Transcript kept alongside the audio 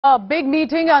A big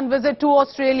meeting and visit to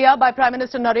Australia by Prime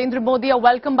Minister Narendra Modi, a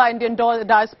welcome by Indian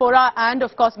diaspora and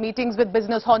of course meetings with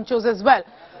business honchos as well.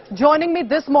 Joining me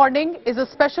this morning is a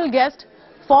special guest,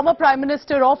 former Prime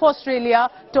Minister of Australia,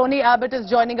 Tony Abbott is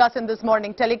joining us in this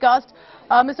morning telecast.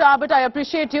 Mr. Abbott, I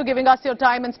appreciate you giving us your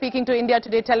time and speaking to India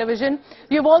Today television.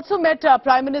 You've also met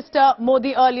Prime Minister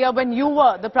Modi earlier when you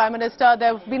were the Prime Minister.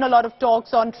 There have been a lot of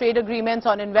talks on trade agreements,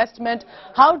 on investment.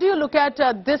 How do you look at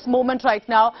this moment right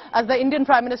now as the Indian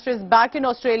Prime Minister is back in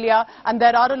Australia and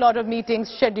there are a lot of meetings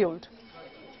scheduled?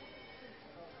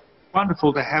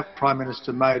 Wonderful to have Prime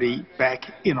Minister Modi back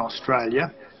in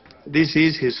Australia. This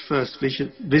is his first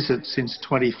visit since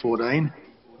 2014.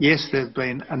 Yes, there have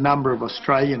been a number of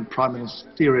Australian prime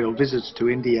ministerial visits to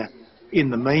India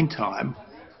in the meantime,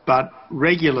 but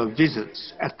regular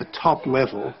visits at the top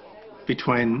level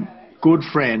between good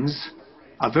friends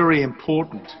are very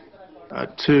important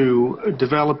to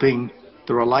developing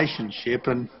the relationship,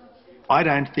 and I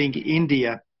don't think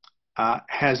India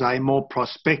has a more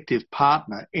prospective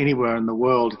partner anywhere in the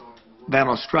world than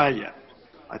Australia.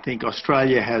 I think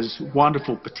Australia has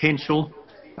wonderful potential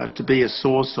to be a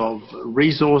source of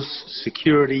resource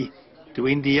security to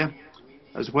India,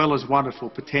 as well as wonderful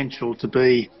potential to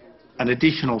be an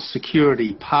additional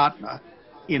security partner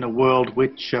in a world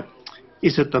which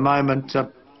is at the moment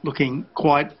looking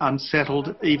quite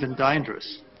unsettled, even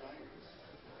dangerous.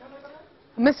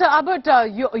 Mr. Abbott,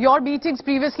 your meetings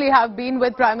previously have been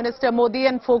with Prime Minister Modi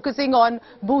and focusing on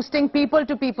boosting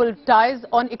people-to-people ties,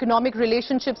 on economic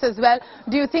relationships as well.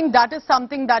 Do you think that is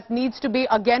something that needs to be,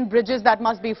 again, bridges that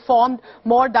must be formed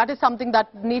more? That is something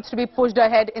that needs to be pushed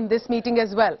ahead in this meeting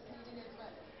as well?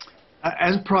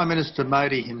 As Prime Minister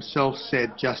Modi himself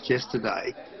said just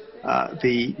yesterday,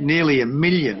 the nearly 1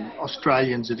 million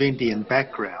Australians of Indian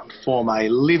background form a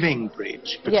living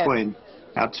bridge between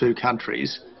our two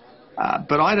countries.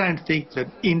 But I don't think that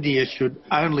India should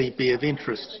only be of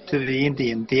interest to the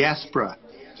Indian diaspora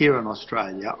here in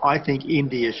Australia. I think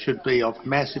India should be of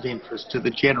massive interest to the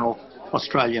general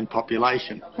Australian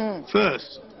population.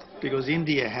 First, because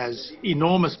India has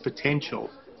enormous potential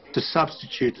to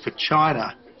substitute for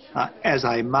China as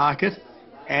a market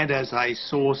and as a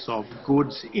source of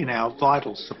goods in our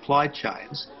vital supply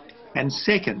chains. And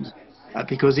second,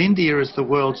 because India is the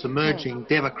world's emerging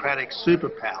democratic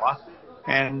superpower.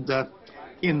 And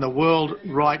in the world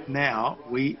right now,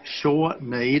 we sure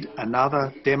need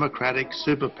another democratic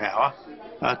superpower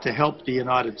to help the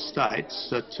United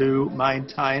States to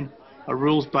maintain a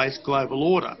rules-based global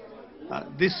order.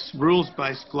 This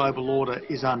rules-based global order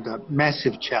is under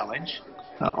massive challenge,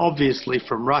 obviously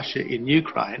from Russia in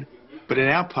Ukraine, but in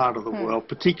our part of the world,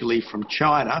 particularly from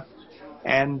China.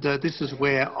 And this is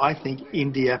where I think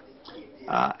India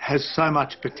has so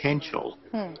much potential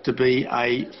to be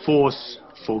a force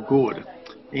for good.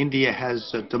 India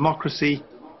has democracy,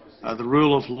 the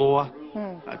rule of law,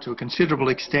 to a considerable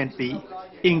extent the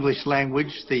English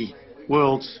language, the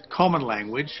world's common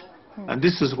language, and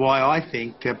this is why I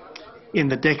think in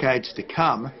the decades to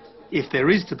come, if there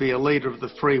is to be a leader of the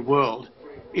free world,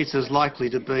 it's as likely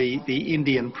to be the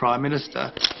Indian Prime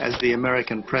Minister as the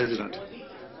American President.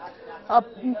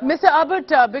 Mr.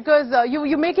 Abbott, because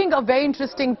you're making a very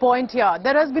interesting point here.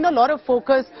 There has been a lot of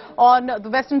focus on the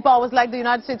Western powers like the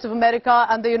United States of America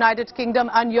and the United Kingdom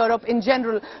and Europe in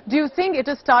general. Do you think it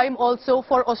is time also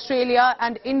for Australia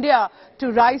and India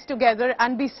to rise together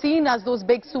and be seen as those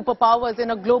big superpowers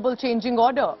in a global changing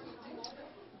order?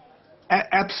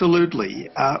 Absolutely.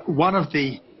 One of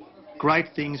the great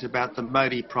things about the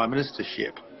Modi Prime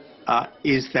Ministership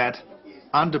is that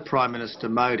under Prime Minister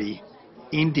Modi,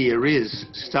 India is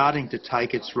starting to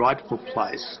take its rightful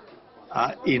place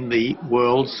in the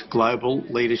world's global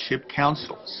leadership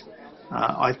councils.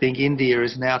 I think India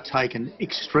is now taken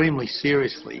extremely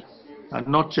seriously,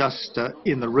 not just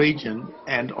in the region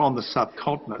and on the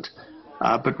subcontinent,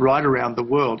 but right around the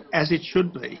world, as it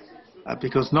should be,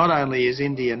 because not only is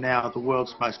India now the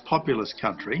world's most populous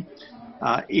country,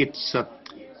 it's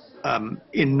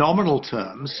in nominal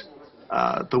terms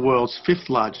the world's 5th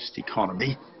largest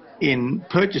economy. In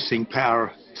purchasing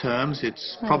power terms,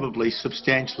 it's probably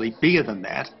substantially bigger than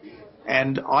that.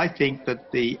 And I think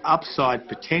that the upside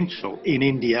potential in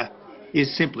India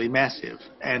is simply massive.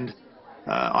 And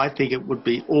I think it would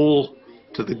be all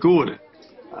to the good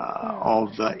of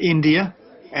India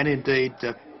and indeed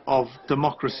of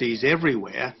democracies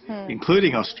everywhere,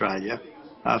 including Australia,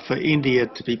 for India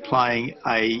to be playing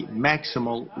a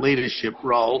maximal leadership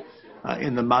role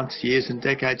in the months, years and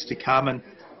decades to come. And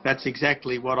that's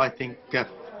exactly what I think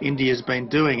India's been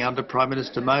doing under Prime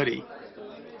Minister Modi.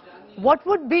 What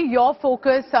would be your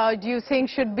focus, do you think,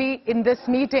 should be in this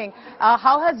meeting?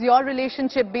 How has your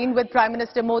relationship been with Prime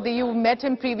Minister Modi? You met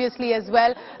him previously as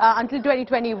well. Until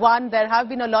 2021, there have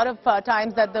been a lot of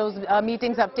times that those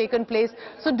meetings have taken place.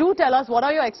 So do tell us, what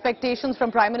are your expectations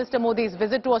from Prime Minister Modi's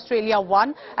visit to Australia,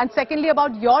 one, and secondly,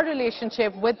 about your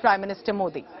relationship with Prime Minister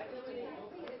Modi?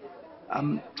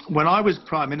 When I was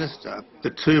Prime Minister,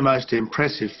 the two most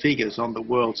impressive figures on the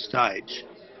world stage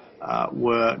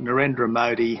were Narendra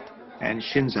Modi and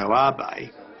Shinzo Abe,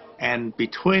 and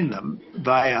between them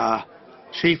they are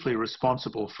chiefly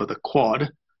responsible for the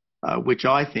Quad, which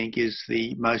I think is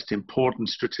the most important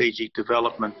strategic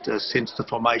development since the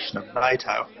formation of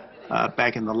NATO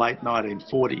back in the late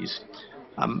 1940s.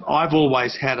 I've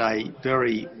always had a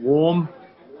very warm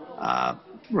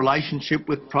relationship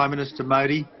with Prime Minister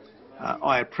Modi.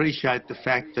 I appreciate the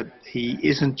fact that he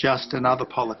isn't just another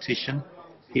politician.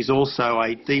 He's also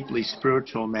a deeply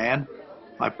spiritual man.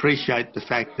 I appreciate the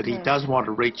fact that he does want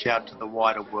to reach out to the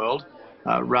wider world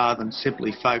rather than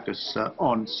simply focus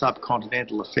on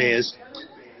subcontinental affairs.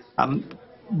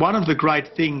 One of the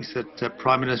great things that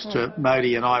Prime Minister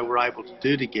Modi and I were able to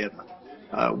do together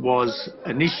was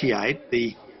initiate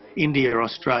the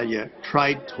India-Australia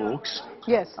trade talks.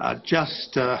 Yes.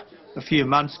 Just a few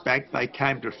months back, they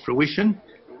came to fruition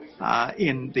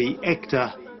in the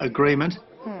ECTA agreement.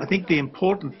 I think the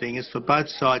important thing is for both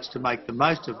sides to make the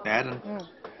most of that, and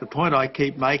the point I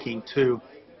keep making to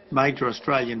major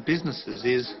Australian businesses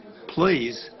is,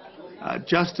 please,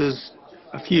 just as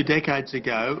a few decades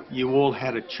ago you all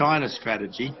had a China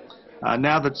strategy,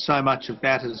 now that so much of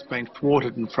that has been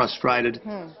thwarted and frustrated,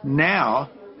 now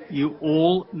you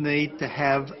all need to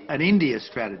have an India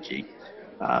strategy,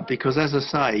 because, as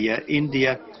I say,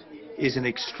 India is an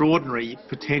extraordinary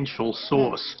potential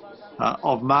source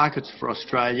of markets for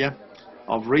Australia,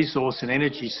 of resource and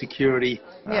energy security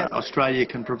Australia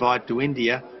can provide to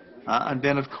India, and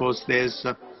then of course there's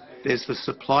the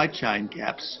supply chain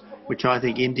gaps, which I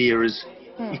think India is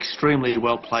extremely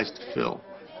well placed to fill.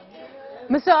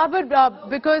 Mr. Abbott,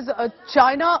 because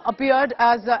China appeared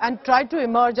as and tried to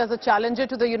emerge as a challenger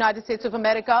to the United States of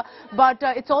America, but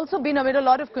it's also been amid a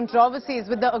lot of controversies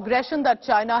with the aggression that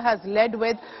China has led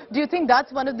with. Do you think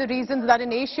that's one of the reasons that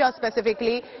in Asia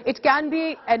specifically, it can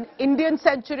be an Indian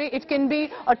century, it can be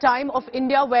a time of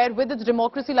India where, with its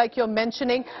democracy like you're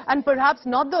mentioning, and perhaps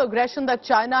not the aggression that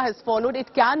China has followed,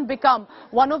 it can become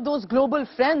one of those global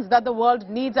friends that the world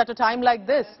needs at a time like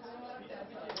this?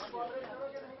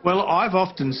 Well, I've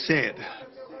often said,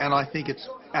 and I think it's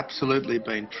absolutely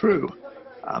been true,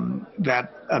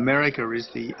 that America is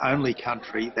the only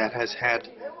country that has had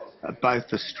both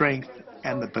the strength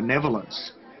and the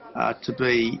benevolence to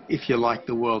be, if you like,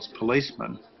 the world's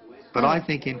policeman. But I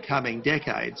think in coming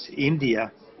decades,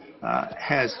 India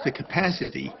has the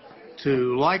capacity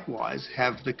to likewise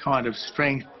have the kind of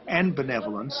strength and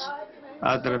benevolence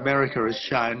that America has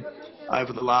shown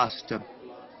over the last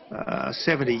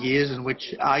 70 years, and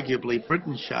which arguably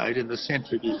Britain showed in the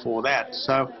century before that.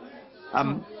 So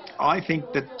I think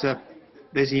that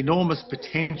there's enormous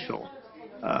potential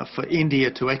for India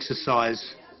to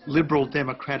exercise liberal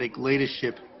democratic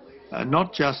leadership,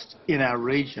 not just in our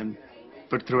region,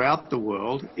 but throughout the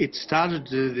world. It started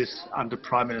to do this under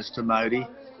Prime Minister Modi,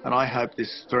 and I hope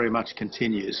this very much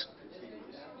continues.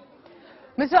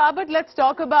 Mr. Abbott, let's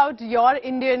talk about your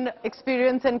Indian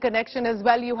experience and connection as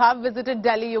well. You have visited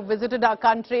Delhi, you've visited our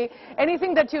country.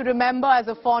 Anything that you remember as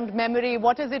a fond memory?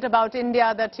 What is it about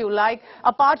India that you like,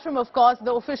 apart from, of course,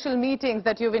 the official meetings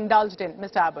that you've indulged in,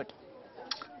 Mr. Abbott?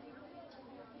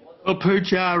 Well,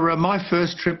 Pooja, my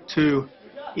first trip to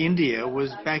India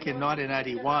was back in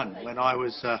 1981 when I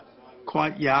was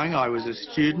quite young. I was a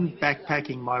student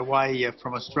backpacking my way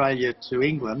from Australia to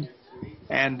England.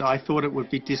 And I thought it would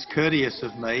be discourteous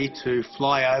of me to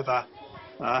fly over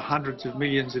hundreds of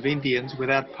millions of Indians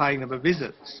without paying them a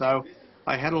visit. So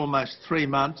I had almost 3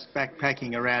 months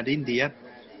backpacking around India,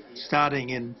 starting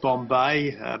in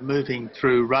Bombay, moving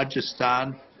through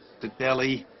Rajasthan to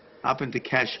Delhi, up into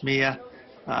Kashmir,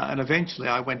 and eventually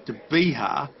I went to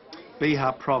Bihar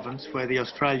province, where the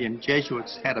Australian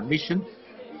Jesuits had a mission.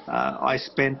 I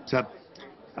spent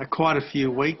quite a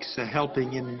few weeks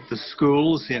helping in the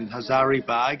schools in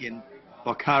Hazaribagh, in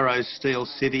Bokaro's Steel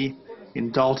City,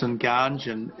 in Dalton Ganj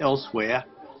and elsewhere.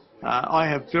 I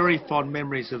have very fond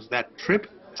memories of that trip.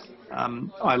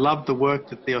 I loved the work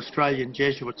that the Australian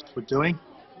Jesuits were doing,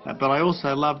 but I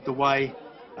also loved the way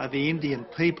the Indian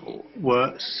people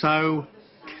were so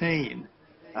keen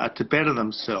to better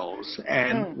themselves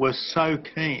and were so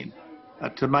keen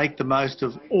to make the most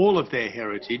of all of their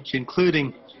heritage,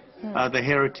 including the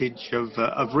heritage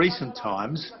of recent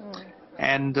times.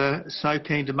 and so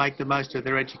keen to make the most of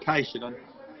their education. And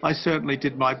I certainly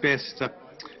did my best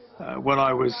when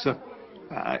I was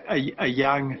a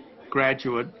young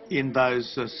graduate in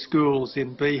those schools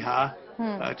in Bihar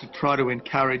to try to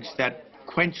encourage that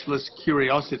quenchless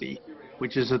curiosity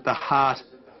which is at the heart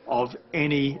of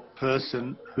any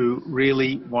person who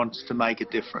really wants to make a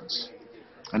difference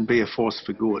and be a force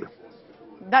for good.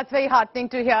 That's very heartening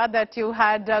to hear that you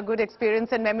had good experience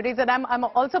and memories, and I'm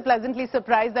also pleasantly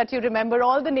surprised that you remember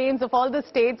all the names of all the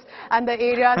states and the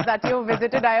areas that you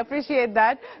visited. I appreciate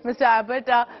that, Mr. Abbott.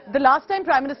 The last time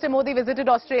Prime Minister Modi visited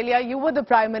Australia, you were the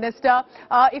Prime Minister.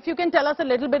 If you can tell us a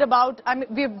little bit about, I mean,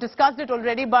 we've discussed it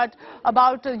already, but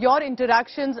about your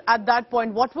interactions at that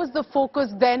point. What was the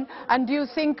focus then, and do you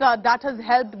think that has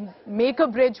helped make a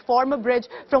bridge, form a bridge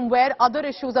from where other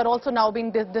issues are also now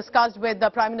being discussed with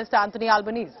Prime Minister Anthony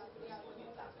Albanese?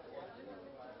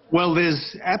 Well,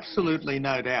 there's absolutely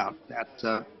no doubt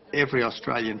that every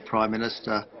Australian Prime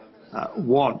Minister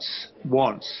wants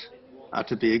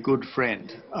to be a good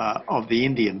friend of the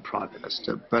Indian Prime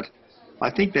Minister. But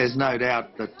I think there's no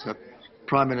doubt that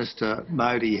Prime Minister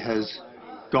Modi has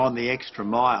gone the extra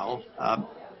mile,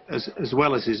 as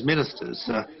well as his ministers.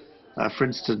 For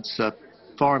instance,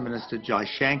 Foreign Minister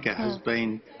Jaishankar has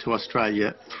been to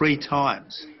Australia 3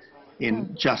 times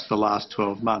in just the last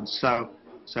 12 months.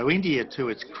 So India, to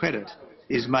its credit,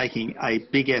 is making a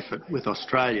big effort with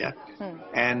Australia.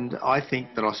 And I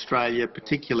think that Australia,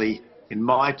 particularly in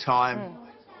my time,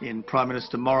 in Prime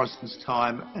Minister Morrison's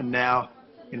time, and now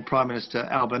in Prime Minister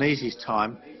Albanese's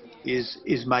time,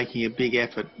 is making a big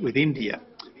effort with India.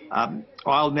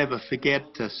 I'll never forget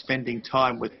spending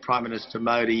time with Prime Minister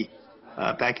Modi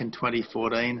back in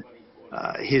 2014.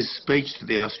 His speech to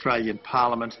the Australian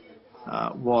Parliament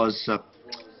was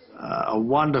a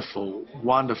wonderful,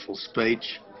 wonderful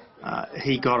speech.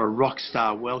 He got a rock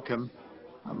star welcome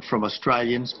from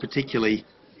Australians, particularly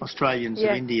Australians of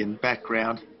Indian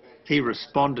background. He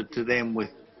responded to them with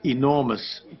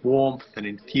enormous warmth and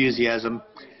enthusiasm,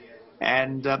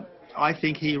 and I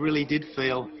think he really did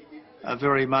feel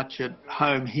very much at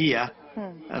home here.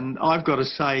 And I've got to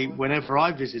say, whenever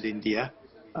I visit India,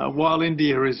 while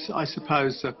India is, I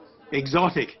suppose,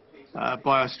 exotic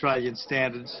by Australian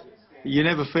standards, you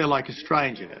never feel like a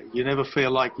stranger. You never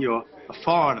feel like you're a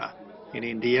foreigner in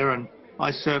India, and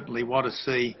I certainly want to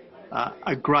see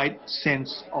a great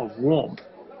sense of warmth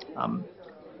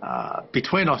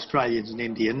between Australians and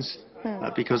Indians,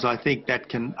 because I think that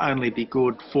can only be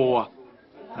good for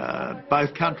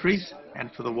both countries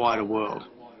and for the wider world.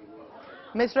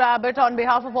 Mr. Abbott, on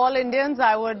behalf of all Indians,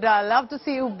 I would love to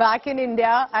see you back in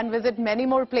India and visit many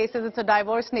more places. It's a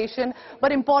diverse nation.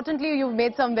 But importantly, you've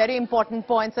made some very important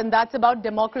points, and that's about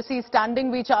democracy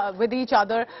standing with each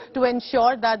other to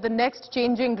ensure that the next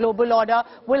changing global order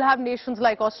will have nations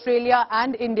like Australia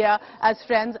and India as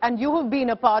friends. And you have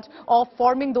been a part of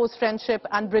forming those friendships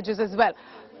and bridges as well.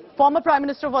 Former Prime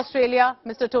Minister of Australia,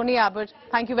 Mr. Tony Abbott,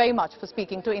 thank you very much for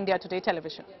speaking to India Today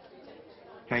Television.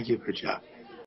 Thank you, Praja.